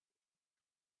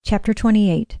Chapter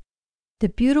 28. The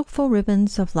Beautiful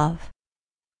Ribbons of Love.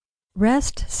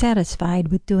 Rest satisfied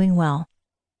with doing well,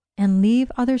 and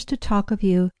leave others to talk of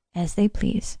you as they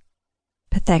please.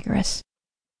 Pythagoras.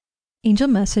 Angel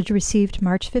Message received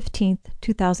March 15,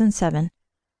 2007,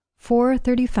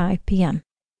 4:35 p.m.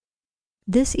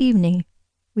 This evening,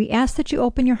 we ask that you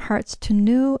open your hearts to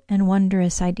new and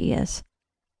wondrous ideas,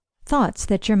 thoughts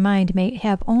that your mind may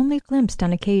have only glimpsed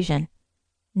on occasion.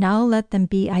 Now let them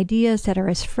be ideas that are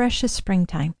as fresh as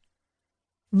springtime.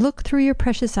 Look through your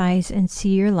precious eyes and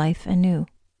see your life anew.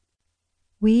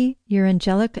 We, your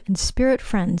angelic and spirit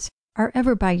friends, are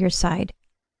ever by your side,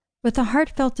 with a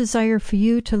heartfelt desire for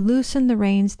you to loosen the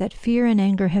reins that fear and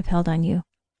anger have held on you.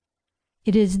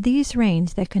 It is these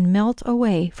reins that can melt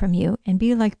away from you and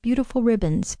be like beautiful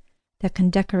ribbons that can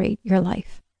decorate your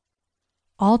life.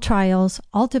 All trials,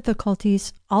 all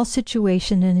difficulties, all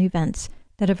situations and events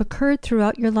that have occurred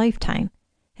throughout your lifetime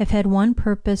have had one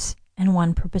purpose and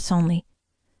one purpose only: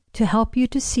 to help you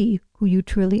to see who you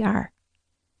truly are.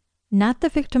 Not the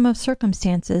victim of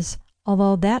circumstances,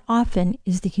 although that often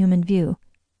is the human view.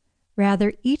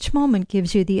 Rather, each moment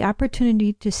gives you the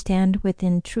opportunity to stand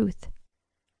within truth.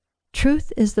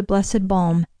 Truth is the blessed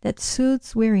balm that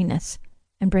soothes weariness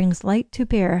and brings light to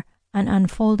bear on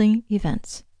unfolding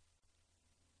events.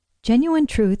 Genuine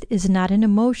truth is not an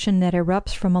emotion that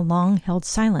erupts from a long-held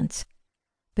silence,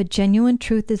 but genuine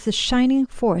truth is the shining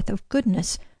forth of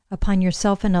goodness upon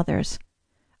yourself and others,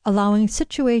 allowing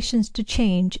situations to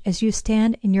change as you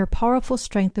stand in your powerful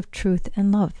strength of truth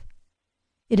and love.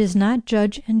 It is not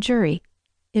judge and jury.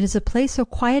 It is a place of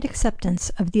quiet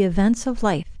acceptance of the events of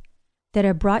life that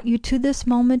have brought you to this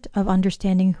moment of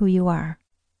understanding who you are.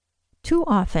 Too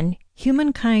often,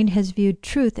 humankind has viewed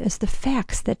truth as the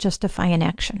facts that justify an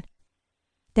action.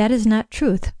 That is not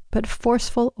truth, but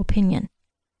forceful opinion.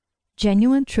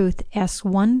 Genuine truth asks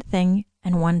one thing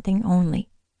and one thing only: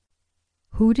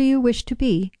 who do you wish to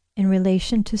be in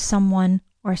relation to someone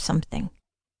or something?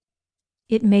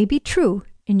 It may be true,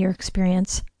 in your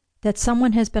experience, that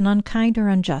someone has been unkind or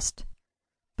unjust,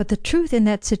 but the truth in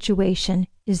that situation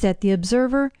is that the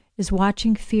observer is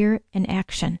watching fear in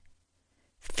action.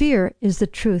 Fear is the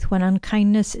truth when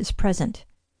unkindness is present.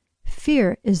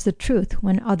 Fear is the truth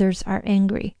when others are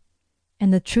angry,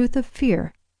 and the truth of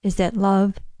fear is that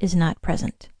love is not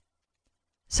present.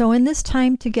 So in this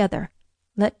time together,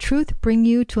 let truth bring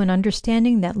you to an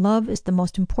understanding that love is the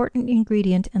most important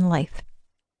ingredient in life.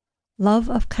 Love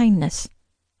of kindness,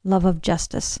 love of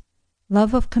justice,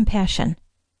 love of compassion,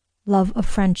 love of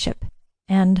friendship,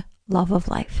 and love of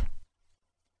life.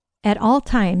 At all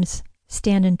times,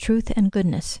 stand in truth and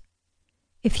goodness.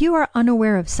 If you are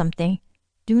unaware of something,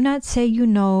 do not say you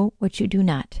know what you do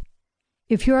not.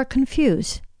 If you are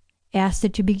confused, ask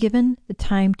that you be given the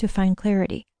time to find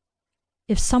clarity.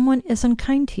 If someone is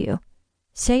unkind to you,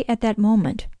 say at that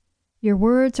moment, "Your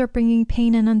words are bringing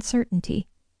pain and uncertainty.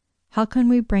 How can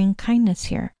we bring kindness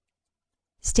here?"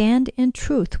 Stand in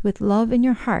truth with love in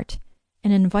your heart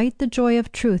and invite the joy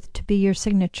of truth to be your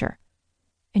signature,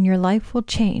 and your life will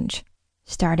change,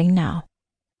 starting now.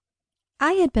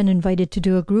 I had been invited to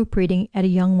do a group reading at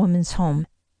a young woman's home.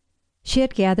 She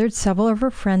had gathered several of her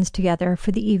friends together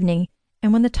for the evening,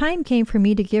 and when the time came for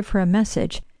me to give her a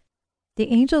message, the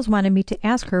angels wanted me to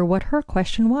ask her what her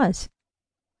question was.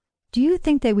 "Do you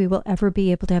think that we will ever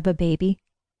be able to have a baby?"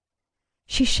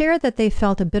 She shared that they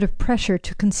felt a bit of pressure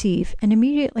to conceive, and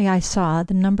immediately I saw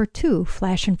the number 2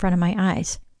 flash in front of my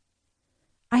eyes.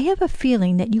 "I have a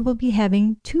feeling that you will be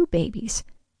having 2 babies,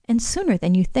 and sooner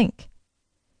than you think."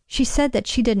 She said that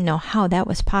she didn't know how that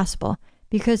was possible,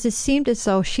 because it seemed as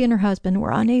though she and her husband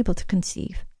were unable to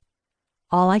conceive.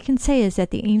 All I can say is that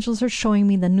the angels are showing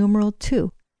me the numeral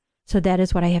 2, so that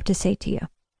is what I have to say to you.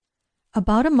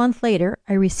 About a month later,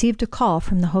 I received a call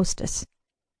from the hostess.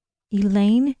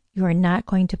 "Elaine, you are not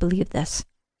going to believe this.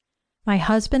 My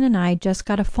husband and I just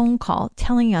got a phone call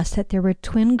telling us that there were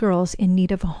twin girls in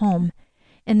need of a home,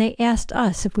 and they asked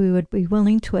us if we would be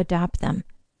willing to adopt them.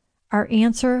 Our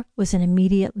answer was an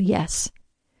immediate yes.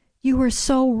 You were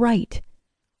so right.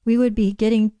 We would be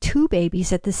getting 2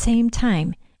 babies at the same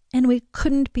time, and we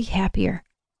couldn't be happier."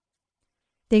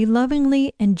 They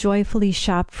lovingly and joyfully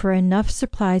shopped for enough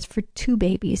supplies for 2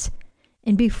 babies,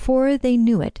 and before they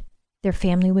knew it, their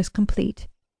family was complete.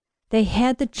 They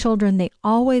had the children they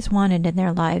always wanted in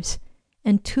their lives,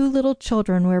 and 2 little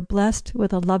children were blessed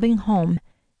with a loving home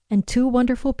and 2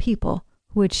 wonderful people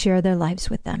who would share their lives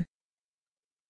with them.